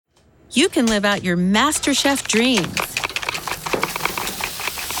you can live out your MasterChef dreams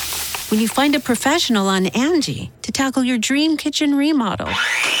when you find a professional on Angie to tackle your dream kitchen remodel.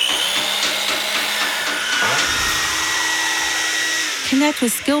 Connect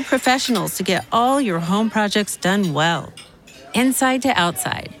with skilled professionals to get all your home projects done well. Inside to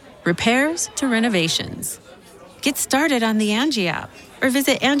outside, repairs to renovations. Get started on the Angie app or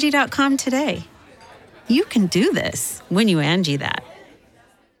visit Angie.com today. You can do this when you Angie that.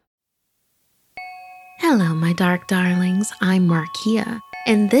 Hello, my dark darlings. I'm Markia,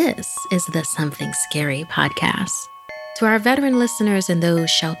 and this is the Something Scary podcast. To our veteran listeners and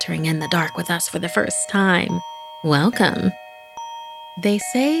those sheltering in the dark with us for the first time, welcome. They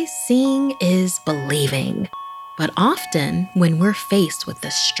say seeing is believing, but often when we're faced with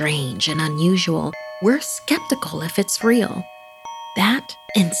the strange and unusual, we're skeptical if it's real. That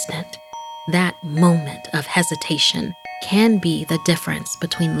instant, that moment of hesitation can be the difference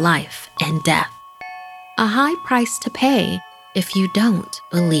between life and death. A high price to pay if you don't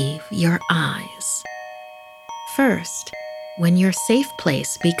believe your eyes. First, when your safe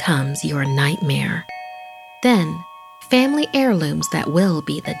place becomes your nightmare. Then, family heirlooms that will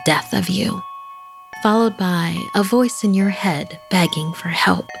be the death of you. Followed by a voice in your head begging for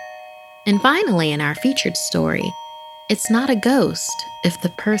help. And finally, in our featured story, it's not a ghost if the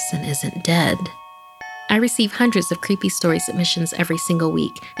person isn't dead. I receive hundreds of creepy story submissions every single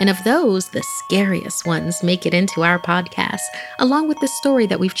week, and of those, the scariest ones make it into our podcast, along with the story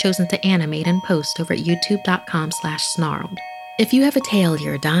that we've chosen to animate and post over at youtube.com/snarled. If you have a tale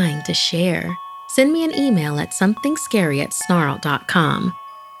you're dying to share, send me an email at somethingscary@snarled.com.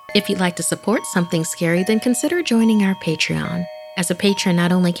 If you'd like to support Something Scary, then consider joining our Patreon. As a patron,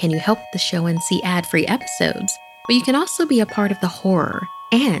 not only can you help the show and see ad-free episodes, but you can also be a part of the horror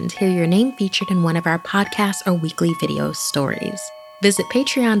and hear your name featured in one of our podcasts or weekly video stories. Visit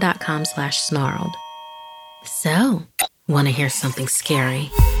patreon.com/snarled. So, want to hear something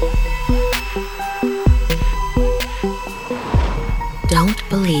scary? Don't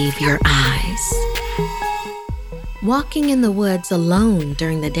believe your eyes. Walking in the woods alone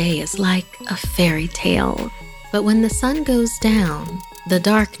during the day is like a fairy tale. But when the sun goes down, the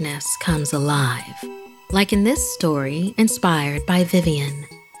darkness comes alive. Like in this story, inspired by Vivian.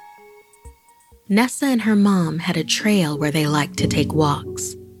 Nessa and her mom had a trail where they liked to take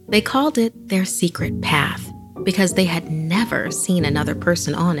walks. They called it their secret path because they had never seen another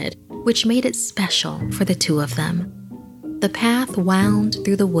person on it, which made it special for the two of them. The path wound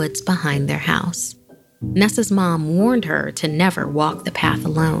through the woods behind their house. Nessa's mom warned her to never walk the path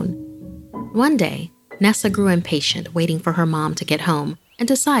alone. One day, Nessa grew impatient waiting for her mom to get home and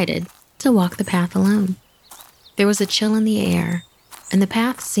decided to walk the path alone. There was a chill in the air, and the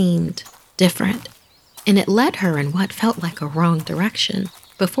path seemed different, and it led her in what felt like a wrong direction.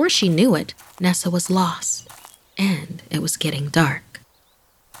 Before she knew it, Nessa was lost, and it was getting dark.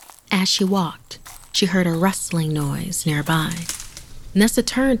 As she walked, she heard a rustling noise nearby. Nessa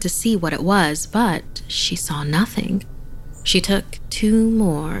turned to see what it was, but she saw nothing. She took 2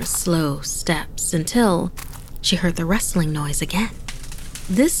 more slow steps until she heard the rustling noise again.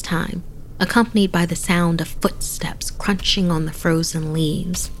 This time, accompanied by the sound of footsteps crunching on the frozen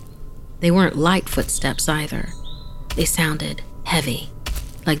leaves. They weren't light footsteps either. They sounded heavy,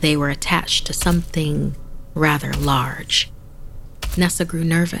 like they were attached to something rather large. Nessa grew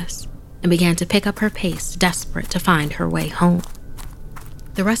nervous and began to pick up her pace, desperate to find her way home.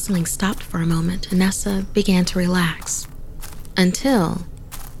 The rustling stopped for a moment, and Nessa began to relax, until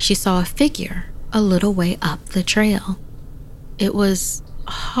she saw a figure a little way up the trail. It was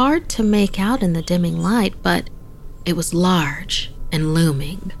hard to make out in the dimming light, but it was large and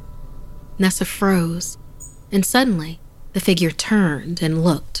looming. Nessa froze, and suddenly the figure turned and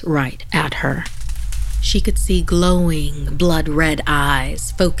looked right at her. She could see glowing, blood-red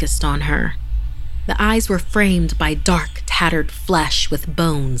eyes focused on her. The eyes were framed by dark, tattered flesh with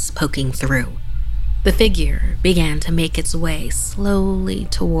bones poking through. The figure began to make its way slowly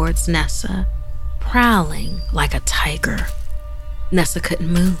towards Nessa, prowling like a tiger. Nessa couldn't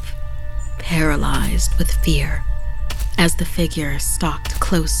move, paralyzed with fear. As the figure stalked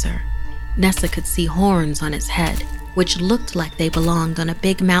closer, Nessa could see horns on its head, which looked like they belonged on a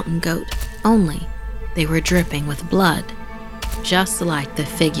big mountain goat, only they were dripping with blood, just like the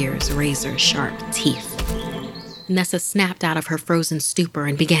figure's razor-sharp teeth. Nessa snapped out of her frozen stupor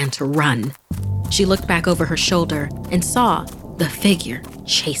and began to run. She looked back over her shoulder and saw the figure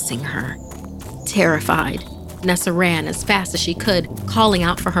chasing her. Terrified, Nessa ran as fast as she could, calling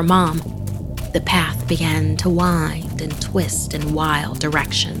out for her mom. The path began to wind and twist in wild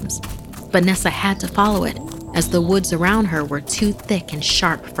directions, but Nessa had to follow it as the woods around her were too thick and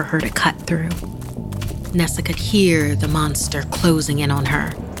sharp for her to cut through. Nessa could hear the monster closing in on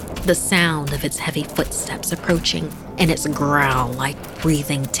her, the sound of its heavy footsteps approaching, and its growl-like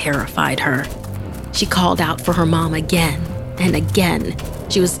breathing terrified her. She called out for her mom again and again.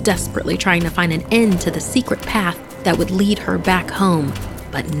 She was desperately trying to find an end to the secret path that would lead her back home,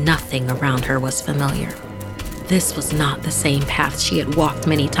 but nothing around her was familiar. This was not the same path she had walked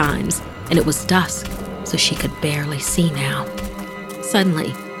many times, and it was dusk, so she could barely see now.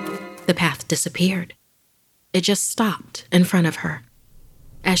 Suddenly, the path disappeared. It just stopped in front of her.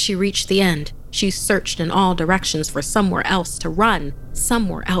 As she reached the end, she searched in all directions for somewhere else to run,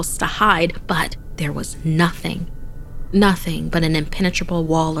 somewhere else to hide, but there was nothing. Nothing but an impenetrable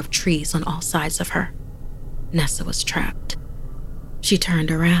wall of trees on all sides of her. Nessa was trapped. She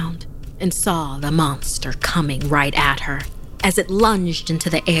turned around and saw the monster coming right at her. As it lunged into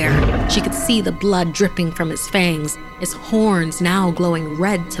the air, she could see the blood dripping from its fangs, its horns now glowing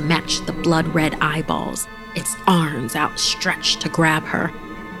red to match the blood-red eyeballs, its arms outstretched to grab her.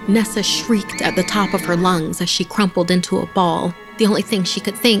 Nessa shrieked at the top of her lungs as she crumpled into a ball, the only thing she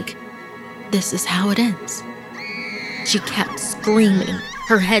could think, this is how it ends. She kept screaming,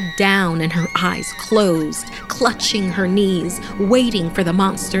 her head down and her eyes closed, clutching her knees, waiting for the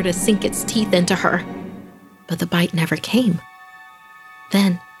monster to sink its teeth into her. But the bite never came.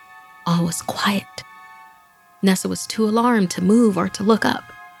 Then, all was quiet. Nessa was too alarmed to move or to look up.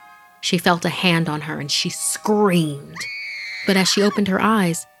 She felt a hand on her and she screamed. But as she opened her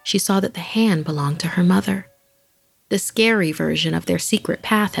eyes, she saw that the hand belonged to her mother. The scary version of their secret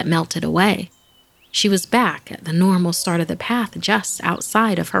path had melted away. She was back at the normal start of the path just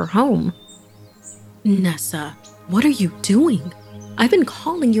outside of her home. Nessa, what are you doing? I've been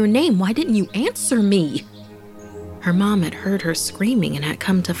calling your name. Why didn't you answer me? Her mom had heard her screaming and had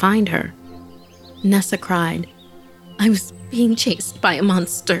come to find her. Nessa cried, I was being chased by a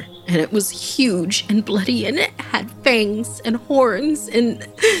monster, and it was huge and bloody, and it had fangs and horns, and...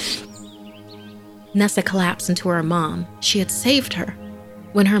 Nessa collapsed into her mom. She had saved her.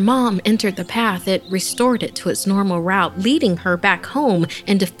 When her mom entered the path, it restored it to its normal route, leading her back home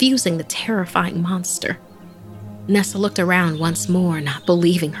and defusing the terrifying monster. Nessa looked around once more, not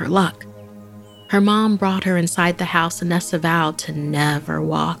believing her luck. Her mom brought her inside the house, and Nessa vowed to never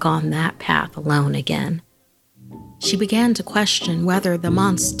walk on that path alone again. She began to question whether the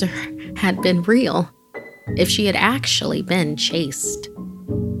monster had been real, if she had actually been chased.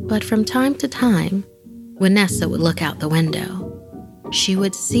 But from time to time, when Nessa would look out the window, she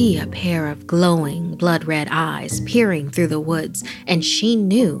would see a pair of glowing, blood-red eyes peering through the woods, and she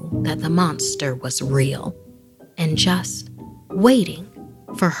knew that the monster was real and just waiting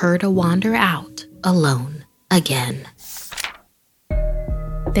for her to wander out alone again.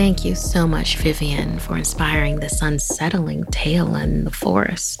 Thank you so much, Vivian, for inspiring this unsettling tale in the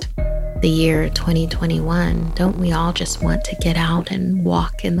forest. The year 2021, don't we all just want to get out and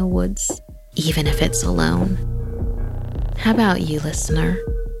walk in the woods, even if it's alone? How about you, listener?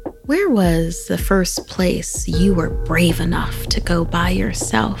 Where was the first place you were brave enough to go by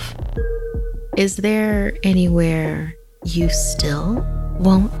yourself? Is there anywhere you still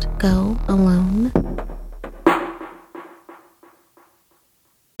won't go alone?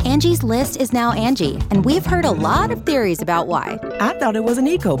 Angie's List is now Angie, and we've heard a lot of theories about why. I thought it was an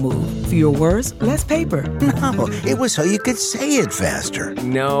eco move. Fewer words, less paper. No, it was so you could say it faster.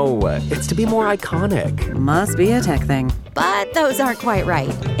 No, it's to be more iconic. Must be a tech thing. But those aren't quite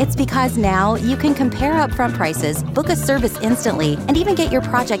right. It's because now you can compare upfront prices, book a service instantly, and even get your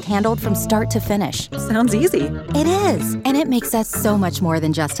project handled from start to finish. Sounds easy. It is, and it makes us so much more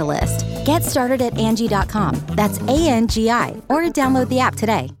than just a list. Get started at Angie.com. That's ANGI, or download the app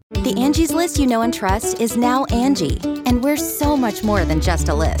today. The Angie's List you know and trust is now Angie, and we're so much more than just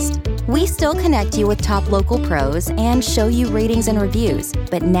a list. We still connect you with top local pros and show you ratings and reviews,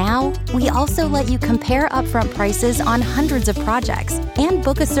 but now we also let you compare upfront prices on hundreds of projects and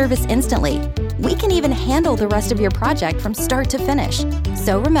book a service instantly. We can even handle the rest of your project from start to finish.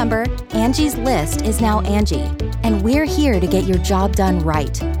 So remember, Angie's List is now Angie, and we're here to get your job done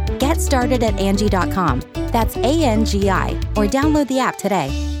right. Get started at Angie.com. That's ANGI, or download the app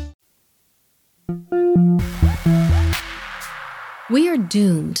today. We are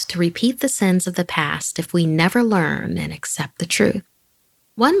doomed to repeat the sins of the past if we never learn and accept the truth.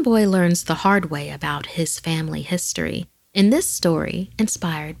 One boy learns the hard way about his family history in this story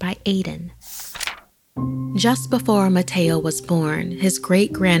inspired by Aiden. Just before Mateo was born, his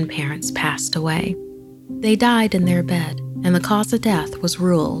great-grandparents passed away. They died in their bed, and the cause of death was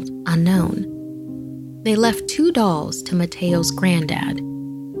ruled unknown. They left 2 dolls to Mateo's granddad.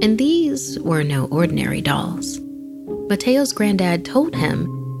 And these were no ordinary dolls. Mateo's granddad told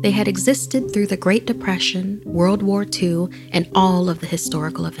him they had existed through the Great Depression, World War II, and all of the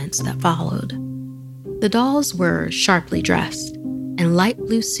historical events that followed. The dolls were sharply dressed in light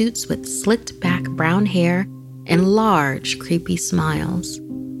blue suits with slicked back brown hair and large, creepy smiles.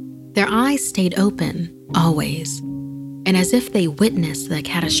 Their eyes stayed open, always, and as if they witnessed the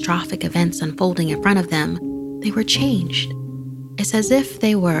catastrophic events unfolding in front of them, they were changed. It's as if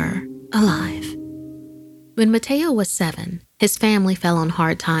they were alive. When Mateo was 7, his family fell on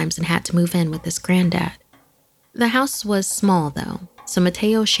hard times and had to move in with his granddad. The house was small, though, so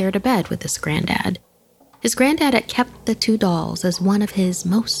Mateo shared a bed with his granddad. His granddad had kept the 2 dolls as one of his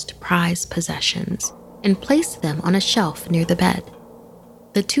most prized possessions and placed them on a shelf near the bed.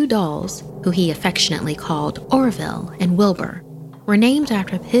 The 2 dolls, who he affectionately called Orville and Wilbur, were named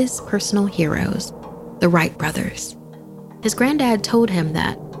after his personal heroes, the Wright brothers. His granddad told him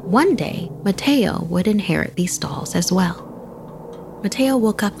that one day Mateo would inherit these dolls as well. Mateo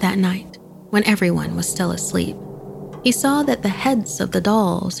woke up that night when everyone was still asleep. He saw that the heads of the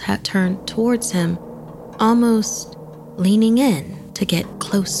dolls had turned towards him, almost leaning in to get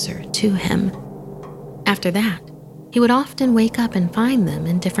closer to him. After that, he would often wake up and find them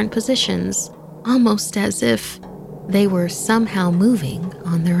in different positions, almost as if they were somehow moving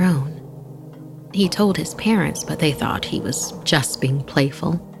on their own. He told his parents, but they thought he was just being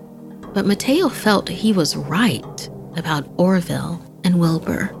playful. But Mateo felt he was right about Orville and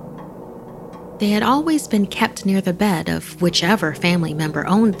Wilbur. They had always been kept near the bed of whichever family member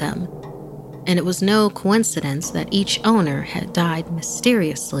owned them, and it was no coincidence that each owner had died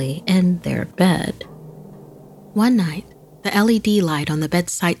mysteriously in their bed. One night, the LED light on the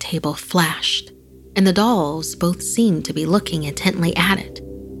bedside table flashed, and the dolls both seemed to be looking intently at it.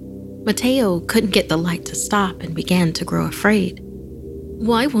 Mateo couldn't get the light to stop and began to grow afraid.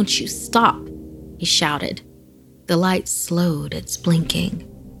 "Why won't you stop?" he shouted. The light slowed its blinking.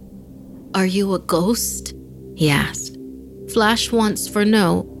 "Are you a ghost?" he asked. "Flash once for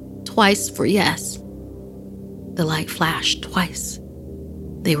no, twice for yes." The light flashed twice.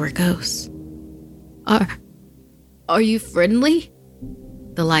 They were ghosts. Are you friendly?"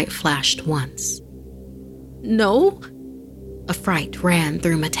 The light flashed once. "No?" A fright ran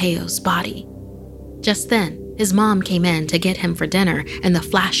through Mateo's body. Just then, his mom came in to get him for dinner, and the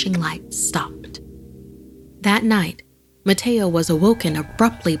flashing light stopped. That night, Mateo was awoken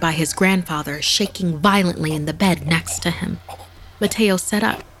abruptly by his grandfather shaking violently in the bed next to him. Mateo sat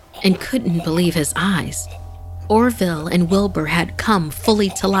up and couldn't believe his eyes. Orville and Wilbur had come fully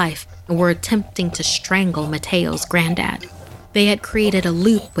to life and were attempting to strangle Mateo's granddad. They had created a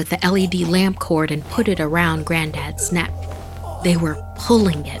loop with the LED lamp cord and put it around Granddad's neck. They were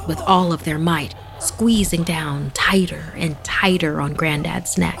pulling it with all of their might, squeezing down tighter and tighter on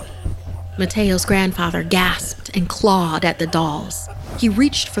Granddad's neck. Mateo's grandfather gasped and clawed at the dolls. He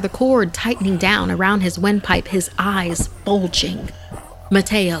reached for the cord, tightening down around his windpipe, his eyes bulging.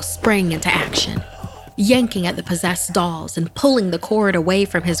 Mateo sprang into action, yanking at the possessed dolls and pulling the cord away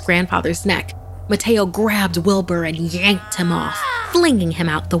from his grandfather's neck. Mateo grabbed Wilbur and yanked him off, flinging him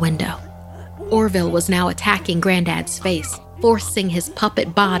out the window. Orville was now attacking Granddad's face, forcing his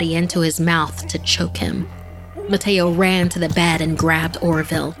puppet body into his mouth to choke him. Mateo ran to the bed and grabbed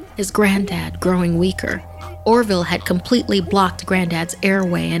Orville, his granddad growing weaker. Orville had completely blocked Granddad's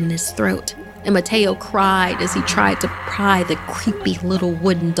airway in his throat, and Mateo cried as he tried to pry the creepy little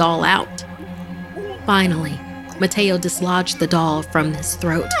wooden doll out. Finally, Mateo dislodged the doll from his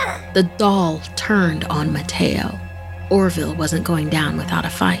throat. The doll turned on Mateo. Orville wasn't going down without a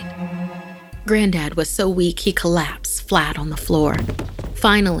fight. Granddad was so weak he collapsed flat on the floor.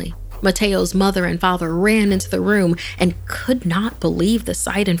 Finally, Mateo's mother and father ran into the room and could not believe the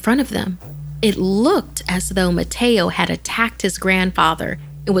sight in front of them. It looked as though Mateo had attacked his grandfather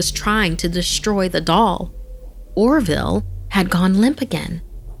and was trying to destroy the doll. Orville had gone limp again,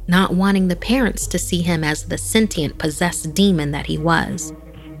 not wanting the parents to see him as the sentient, possessed demon that he was.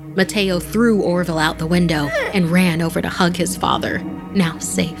 Mateo threw Orville out the window and ran over to hug his father, now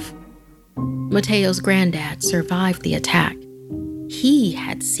safe. Mateo's granddad survived the attack. He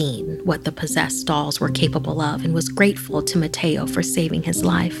had seen what the possessed dolls were capable of and was grateful to Mateo for saving his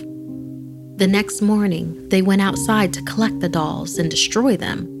life. The next morning, they went outside to collect the dolls and destroy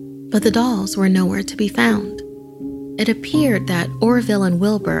them, but the dolls were nowhere to be found. It appeared that Orville and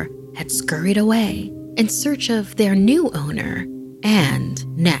Wilbur had scurried away in search of their new owner and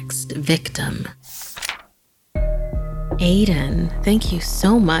next victim. Aiden, thank you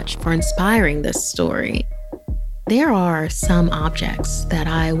so much for inspiring this story. There are some objects that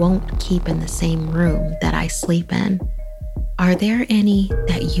I won't keep in the same room that I sleep in. Are there any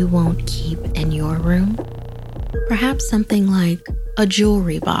that you won't keep in your room? Perhaps something like a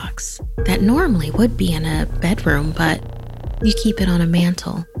jewelry box that normally would be in a bedroom, but you keep it on a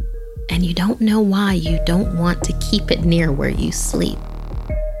mantle, and you don't know why you don't want to keep it near where you sleep.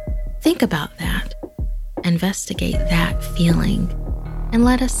 Think about that. Investigate that feeling and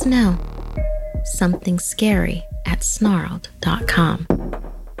let us know. Something scary at snarled.com.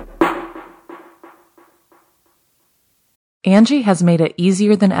 Angie has made it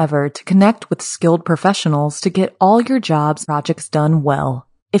easier than ever to connect with skilled professionals to get all your jobs projects done well.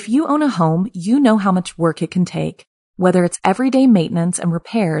 If you own a home, you know how much work it can take, whether it's everyday maintenance and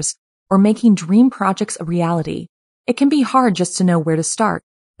repairs or making dream projects a reality. It can be hard just to know where to start,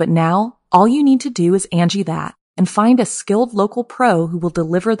 but now all you need to do is Angie that and find a skilled local pro who will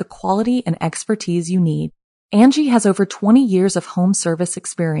deliver the quality and expertise you need. Angie has over 20 years of home service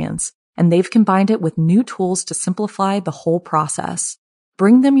experience, and they've combined it with new tools to simplify the whole process.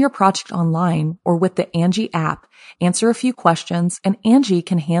 Bring them your project online or with the Angie app, answer a few questions, and Angie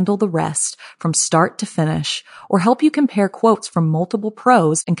can handle the rest from start to finish, or help you compare quotes from multiple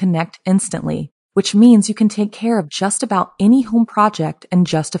pros and connect instantly, which means you can take care of just about any home project in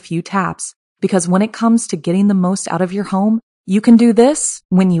just a few taps. Because when it comes to getting the most out of your home, you can do this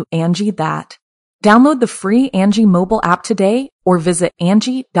when you Angie that. Download the free Angie mobile app today or visit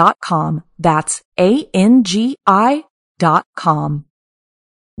Angie.com. That's ANGI.com.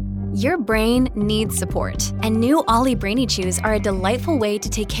 Your brain needs support, and new Ollie Brainy Chews are a delightful way to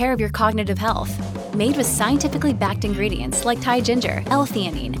take care of your cognitive health. Made with scientifically backed ingredients like Thai ginger,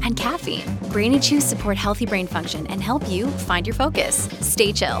 L-theanine, and caffeine, Brainy Chews support healthy brain function and help you find your focus,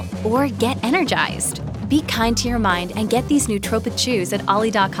 stay chill, or get energized. Be kind to your mind and get these nootropic chews at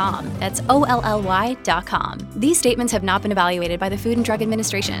Ollie.com. That's OLLY.com. These statements have not been evaluated by the Food and Drug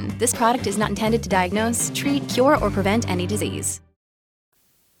Administration. This product is not intended to diagnose, treat, cure, or prevent any disease.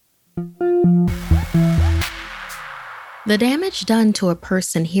 The damage done to a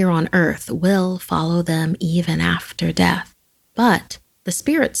person here on earth will follow them even after death, but the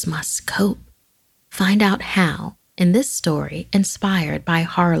spirits must cope. Find out how in this story inspired by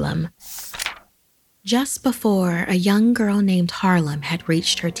Harlem. Just before a young girl named Harlem had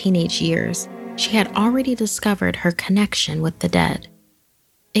reached her teenage years, she had already discovered her connection with the dead.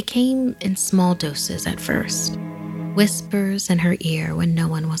 It came in small doses at first, whispers in her ear when no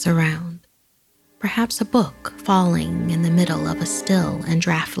one was around. Perhaps a book falling in the middle of a still and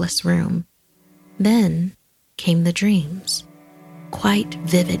draftless room. Then came the dreams. Quite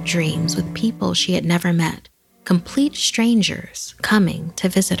vivid dreams with people she had never met, complete strangers coming to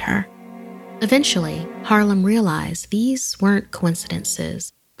visit her. Eventually, Harlem realized these weren't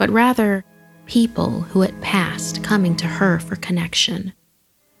coincidences, but rather people who had passed coming to her for connection.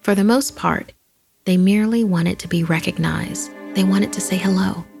 For the most part, they merely wanted to be recognized. They wanted to say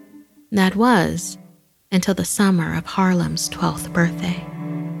hello. That was until the summer of Harlem's 12th birthday.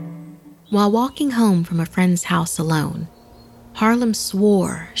 While walking home from a friend's house alone, Harlem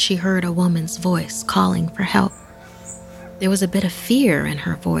swore she heard a woman's voice calling for help. There was a bit of fear in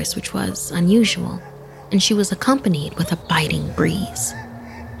her voice, which was unusual, and she was accompanied with a biting breeze.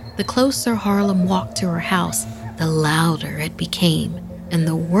 The closer Harlem walked to her house, the louder it became, and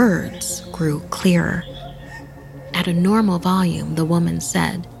the words grew clearer. At a normal volume, the woman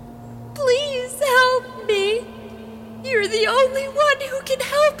said, "Please help me. You're the only one who can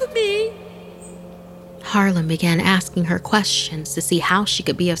help me." Harlem began asking her questions to see how she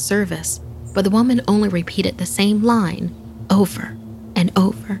could be of service, but the woman only repeated the same line over and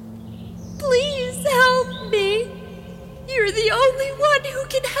over. "Please help me. You're the only one who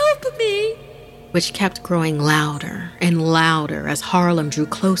can help me." Which kept growing louder and louder as Harlem drew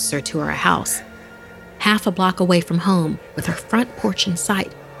closer to her house. Half a block away from home, with her front porch in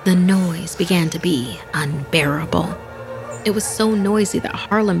sight, the noise began to be unbearable. It was so noisy that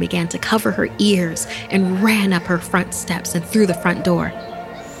Harlem began to cover her ears and ran up her front steps and through the front door.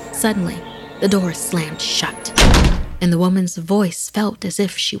 Suddenly, the door slammed shut, and the woman's voice felt as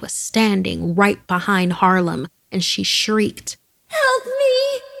if she was standing right behind Harlem, and she shrieked, "Help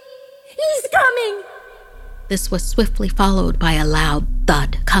me! He's coming!" This was swiftly followed by a loud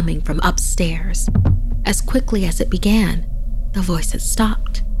thud coming from upstairs. As quickly as it began, the voice had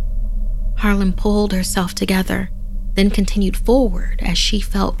stopped. Harlem pulled herself together, then continued forward as she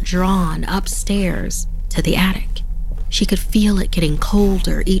felt drawn upstairs to the attic. She could feel it getting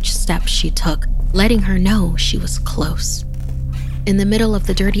colder each step she took, letting her know she was close. In the middle of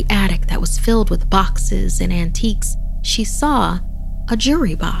the dirty attic that was filled with boxes and antiques, she saw a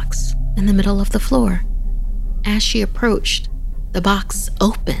jewelry box in the middle of the floor. As she approached, the box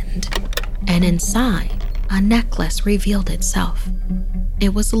opened, and inside, a necklace revealed itself.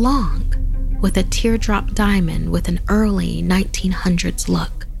 It was long, with a teardrop diamond with an early 1900s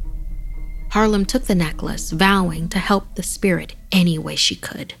look. Harlem took the necklace, vowing to help the spirit any way she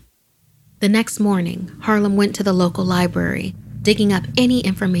could. The next morning, Harlem went to the local library, digging up any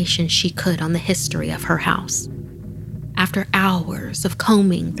information she could on the history of her house. After hours of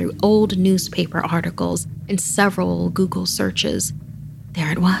combing through old newspaper articles and several Google searches,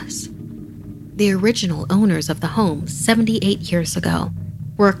 there it was. The original owners of the home 78 years ago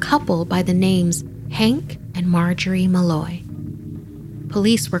were a couple by the names Hank and Marjorie Malloy.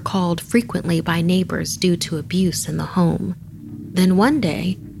 Police were called frequently by neighbors due to abuse in the home. Then one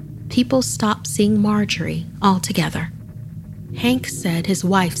day, people stopped seeing Marjorie altogether. Hank said his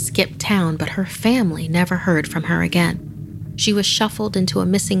wife skipped town, but her family never heard from her again. She was shuffled into a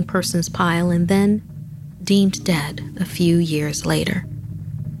missing persons pile and then deemed dead a few years later.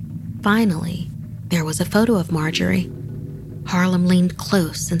 Finally, there was a photo of Marjorie. Harlem leaned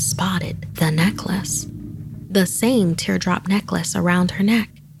close and spotted the necklace. The same teardrop necklace around her neck.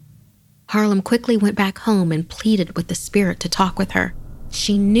 Harlem quickly went back home and pleaded with the spirit to talk with her.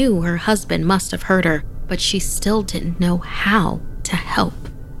 She knew her husband must have heard her, but she still didn't know how to help.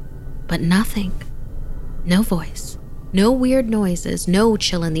 But nothing. No voice. No weird noises. No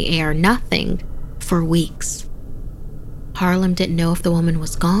chill in the air. Nothing for weeks. Harlem didn't know if the woman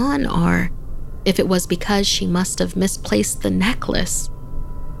was gone or if it was because she must have misplaced the necklace.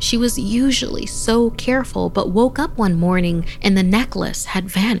 She was usually so careful, but woke up one morning and the necklace had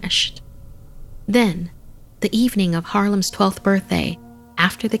vanished. Then, the evening of Harlem's 12th birthday,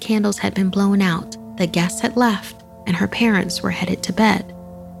 after the candles had been blown out, the guests had left, and her parents were headed to bed.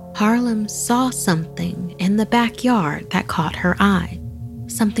 Harlem saw something in the backyard that caught her eye,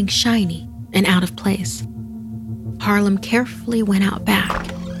 something shiny and out of place. Harlem carefully went out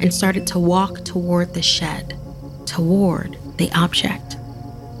back and started to walk toward the shed, toward the object.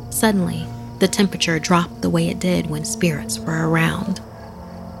 Suddenly, the temperature dropped the way it did when spirits were around.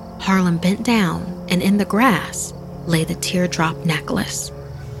 Harlem bent down, and in the grass lay the teardrop necklace.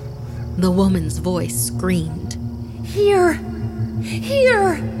 The woman's voice screamed, "Here!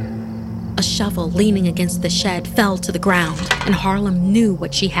 Here!" A shovel leaning against the shed fell to the ground, and Harlem knew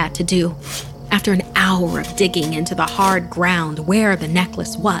what she had to do. After an hour of digging into the hard ground where the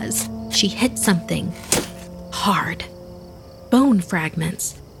necklace was, she hit something hard. Bone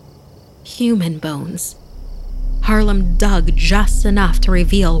fragments. Human bones. Harlem dug just enough to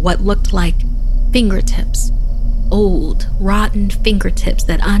reveal what looked like fingertips. Old, rotten fingertips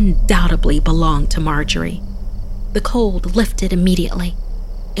that undoubtedly belonged to Marjorie. The cold lifted immediately.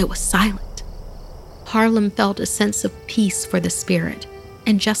 It was silent. Harlem felt a sense of peace for the spirit,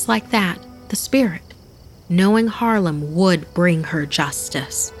 and just like that, the spirit, knowing Harlem would bring her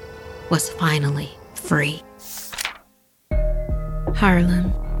justice, was finally free.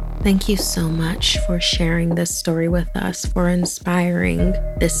 Harlem, thank you so much for sharing this story with us, for inspiring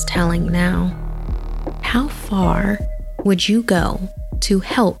this telling now. How far would you go to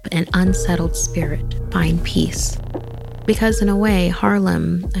help an unsettled spirit find peace? Because in a way,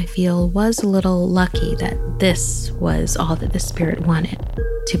 Harlem, I feel, was a little lucky that this was all that the spirit wanted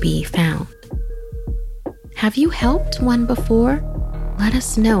to be found. Have you helped one before? Let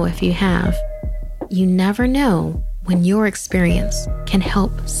us know if you have. You never know when your experience can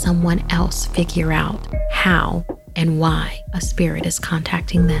help someone else figure out how and why a spirit is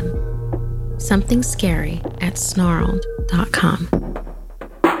contacting them. Something Scary at snarled.com.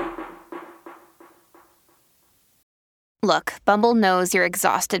 Look, Bumble knows you're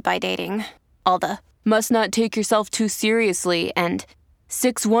exhausted by dating. All the must not take yourself too seriously and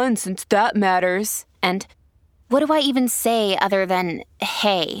 6'1" since that matters. And what do I even say other than,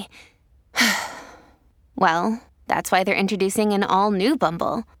 hey? Well, that's why they're introducing an all-new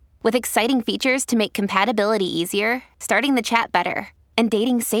Bumble with exciting features to make compatibility easier, starting the chat better, and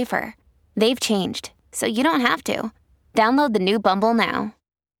dating safer. They've changed, so you don't have to. Download the new Bumble now.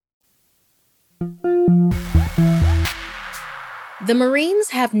 The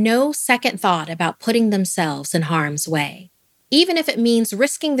Marines have no second thought about putting themselves in harm's way, even if it means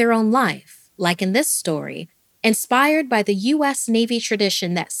risking their own life, like in this story, inspired by the U.S. Navy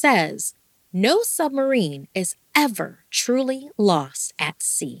tradition that says, no submarine is ever truly lost at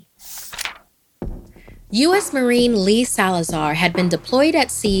sea. U.S. Marine Lee Salazar had been deployed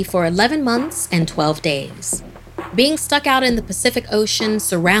at sea for 11 months and 12 days. Being stuck out in the Pacific Ocean,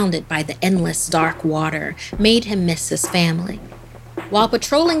 surrounded by the endless dark water, made him miss his family. While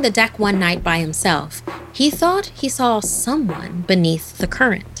patrolling the deck one night by himself, he thought he saw someone beneath the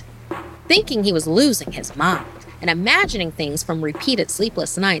current. Thinking he was losing his mind and imagining things from repeated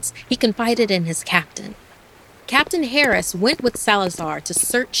sleepless nights, he confided in his captain. Captain Harris went with Salazar to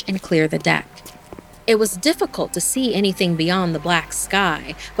search and clear the deck. It was difficult to see anything beyond the black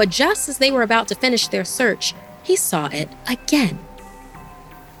sky, but just as they were about to finish their search, he saw it again.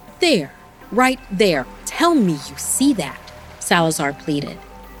 There, right there, tell me you see that, Salazar pleaded.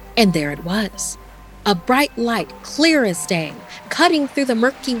 And there it was. A bright light, clear as day, cutting through the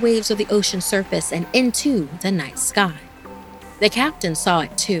murky waves of the ocean surface and into the night sky. The captain saw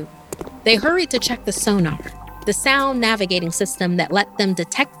it too. They hurried to check the sonar, the sound navigating system that let them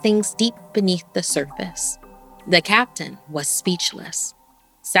detect things deep beneath the surface. The captain was speechless.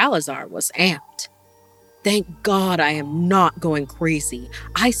 Salazar was amped. Thank God I am not going crazy.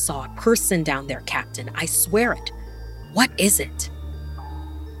 I saw a person down there, Captain. I swear it. What is it?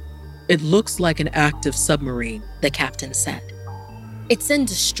 It looks like an active submarine, the captain said. It's in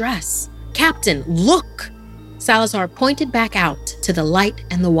distress. Captain, look! Salazar pointed back out to the light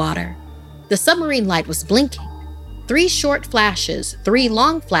and the water. The submarine light was blinking. 3 short flashes, 3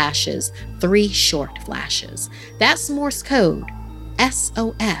 long flashes, 3 short flashes. That's Morse code.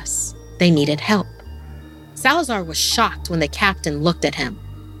 SOS. They needed help. Salazar was shocked when the captain looked at him.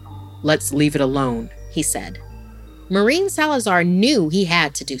 Let's leave it alone, he said. Marine Salazar knew he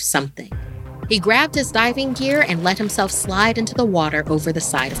had to do something. He grabbed his diving gear and let himself slide into the water over the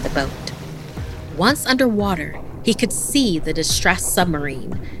side of the boat. Once underwater, he could see the distressed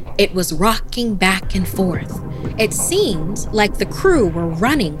submarine. It was rocking back and forth. It seemed like the crew were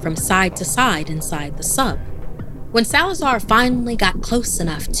running from side to side inside the sub. When Salazar finally got close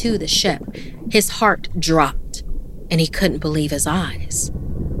enough to the ship, his heart dropped, and he couldn't believe his eyes.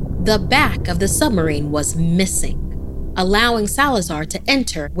 The back of the submarine was missing, allowing Salazar to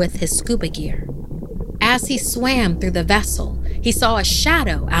enter with his scuba gear. As he swam through the vessel, he saw a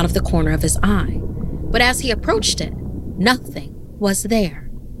shadow out of the corner of his eye. But as he approached it, nothing was there.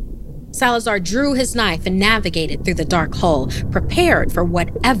 Salazar drew his knife and navigated through the dark hull, prepared for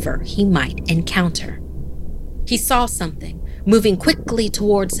whatever he might encounter. He saw something moving quickly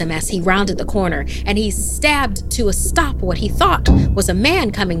towards him as he rounded the corner, and he stabbed to a stop what he thought was a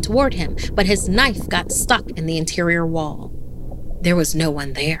man coming toward him, but his knife got stuck in the interior wall. There was no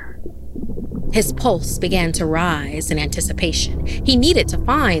one there. His pulse began to rise in anticipation. He needed to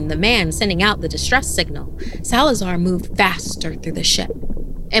find the man sending out the distress signal. Salazar moved faster through the ship.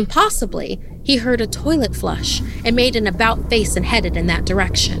 Impossibly, he heard a toilet flush and made an about face and headed in that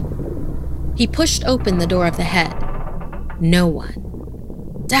direction. He pushed open the door of the head. No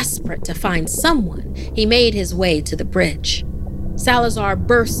one. Desperate to find someone, he made his way to the bridge. Salazar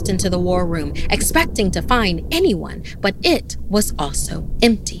burst into the war room, expecting to find anyone, but it was also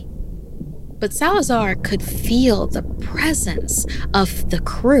empty. But Salazar could feel the presence of the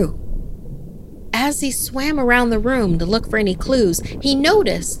crew. As he swam around the room to look for any clues, he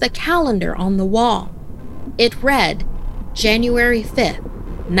noticed the calendar on the wall. It read January 5th,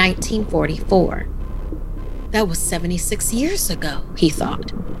 1944. That was 76 years ago, he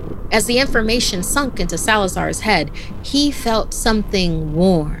thought. As the information sunk into Salazar's head, he felt something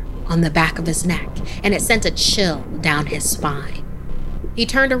warm on the back of his neck, and it sent a chill down his spine. He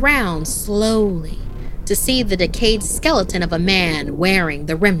turned around slowly to see the decayed skeleton of a man wearing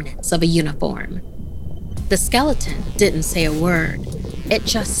the remnants of a uniform. The skeleton didn't say a word. It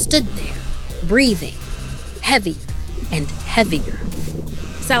just stood there, breathing, heavier and heavier.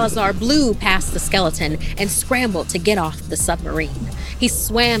 Salazar blew past the skeleton and scrambled to get off the submarine. He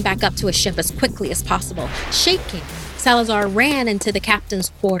swam back up to his ship as quickly as possible. Shaking, Salazar ran into the captain's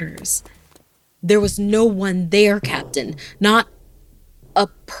quarters. There was no one there, Captain. Not a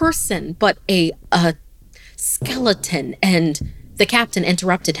person, but a skeleton. And the captain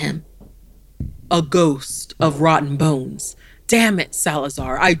interrupted him. A ghost of rotten bones. Damn it,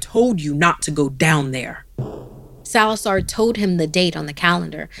 Salazar. I told you not to go down there. Salazar told him the date on the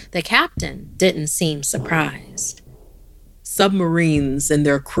calendar. The captain didn't seem surprised. Submarines and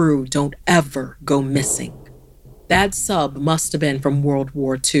their crew don't ever go missing. That sub must have been from World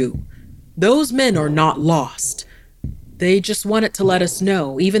War II. Those men are not lost. They just wanted to let us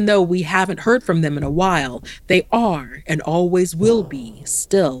know, even though we haven't heard from them in a while, they are and always will be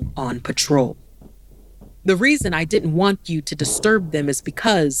still on patrol. The reason I didn't want you to disturb them is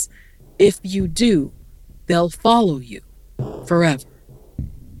because if you do, they'll follow you forever.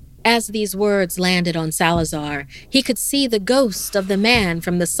 As these words landed on Salazar, he could see the ghost of the man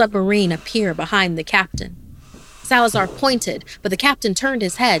from the submarine appear behind the captain. Salazar pointed, but the captain turned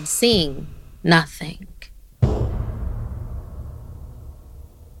his head, seeing nothing.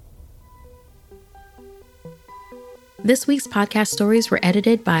 This week's podcast stories were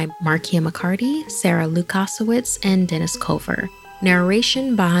edited by Markia McCarty, Sarah Lukasiewicz, and Dennis Culver.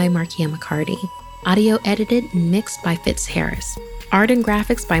 Narration by Markia McCarty. Audio edited and mixed by Fitz Harris. Art and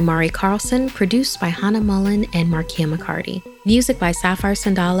graphics by Mari Carlson, produced by Hannah Mullen and Markia McCarty. Music by Sapphire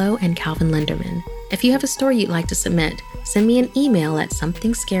Sandalo and Calvin Linderman. If you have a story you'd like to submit, send me an email at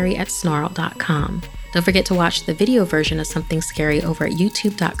somethingscary@snarled.com. Don't forget to watch the video version of Something Scary over at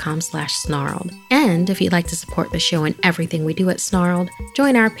youtube.com/snarled. And if you'd like to support the show and everything we do at Snarled,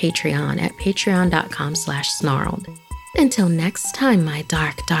 join our Patreon at patreon.com/snarled. Until next time, my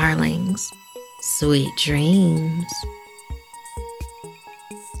dark darlings, sweet dreams.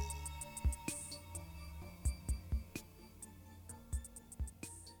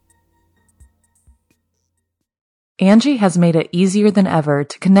 Angie has made it easier than ever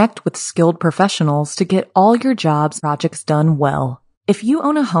to connect with skilled professionals to get all your jobs projects done well. If you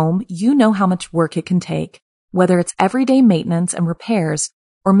own a home, you know how much work it can take, whether it's everyday maintenance and repairs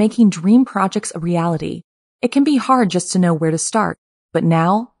or making dream projects a reality. It can be hard just to know where to start, but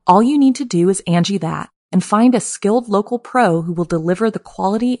now all you need to do is Angie that and find a skilled local pro who will deliver the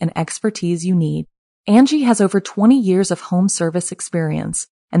quality and expertise you need. Angie has over 20 years of home service experience,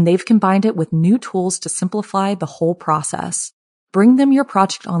 and they've combined it with new tools to simplify the whole process. Bring them your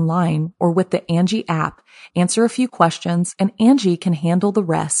project online or with the Angie app, answer a few questions, and Angie can handle the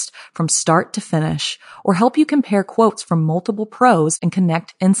rest from start to finish, or help you compare quotes from multiple pros and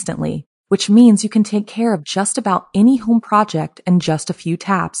connect instantly, which means you can take care of just about any home project in just a few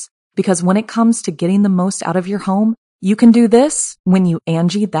taps. Because when it comes to getting the most out of your home, you can do this when you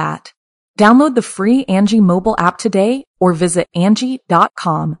Angie that. Download the free Angie mobile app today or visit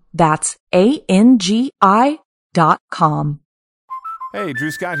Angie.com. That's ANGI.com. Hey,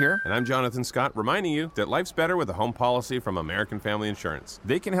 Drew Scott here, and I'm Jonathan Scott, reminding you that life's better with a home policy from American Family Insurance.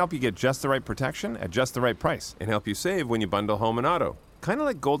 They can help you get just the right protection at just the right price and help you save when you bundle home and auto. Kind of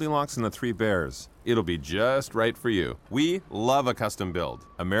like Goldilocks and the Three Bears. It'll be just right for you. We love a custom build.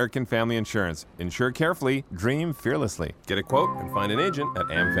 American Family Insurance. Insure carefully, dream fearlessly. Get a quote and find an agent at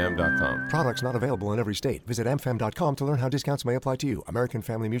amfam.com. Products not available in every state. Visit amfam.com to learn how discounts may apply to you. American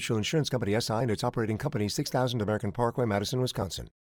Family Mutual Insurance Company SI and its operating company, 6000 American Parkway, Madison, Wisconsin.